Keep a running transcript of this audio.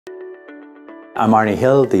I'm Arnold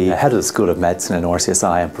Hill, the head of the School of Medicine in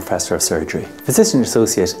RCSI and Professor of Surgery. Physician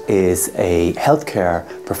Associate is a healthcare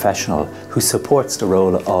professional who supports the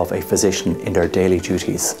role of a physician in their daily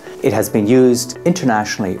duties. It has been used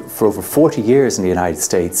internationally for over 40 years in the United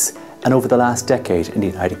States and over the last decade in the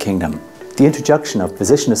United Kingdom. The introduction of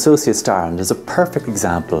Physician Associates to Ireland is a perfect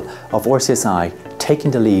example of RCSI taking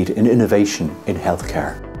the lead in innovation in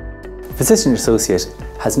healthcare. Physician Associate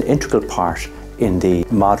has an integral part in the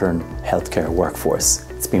modern healthcare workforce.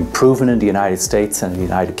 It's been proven in the United States and the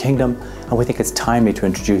United Kingdom, and we think it's timely to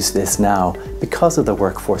introduce this now because of the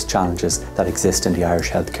workforce challenges that exist in the Irish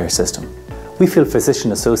healthcare system. We feel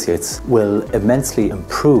Physician Associates will immensely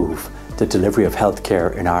improve the delivery of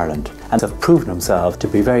healthcare in Ireland and have proven themselves to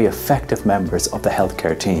be very effective members of the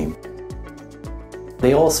healthcare team.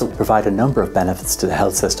 They also provide a number of benefits to the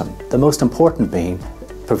health system, the most important being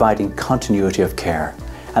providing continuity of care.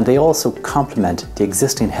 And they also complement the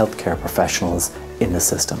existing healthcare professionals in the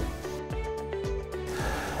system.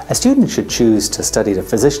 A student should choose to study the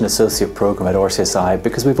Physician Associate program at RCSI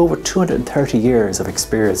because we've over 230 years of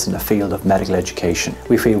experience in the field of medical education.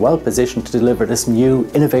 We feel well positioned to deliver this new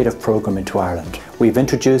innovative program into Ireland. We've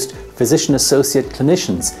introduced Physician Associate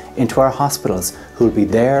clinicians into our hospitals who will be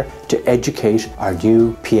there to educate our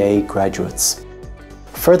new PA graduates.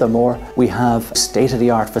 Furthermore, we have a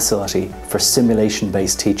state-of-the-art facility for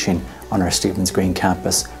simulation-based teaching on our Stephen's Green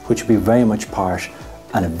campus, which will be very much part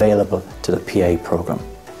and available to the PA programme.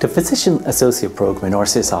 The Physician Associate programme in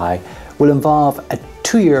RCSI will involve a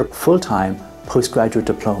 2-year full-time postgraduate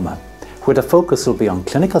diploma, where the focus will be on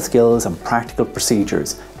clinical skills and practical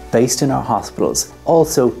procedures based in our hospitals.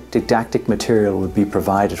 Also, didactic material will be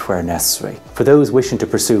provided where necessary. For those wishing to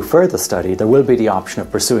pursue further study, there will be the option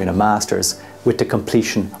of pursuing a master's with the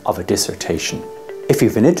completion of a dissertation. If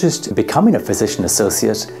you've an interest in becoming a Physician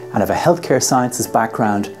Associate and have a healthcare sciences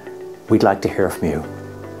background, we'd like to hear from you.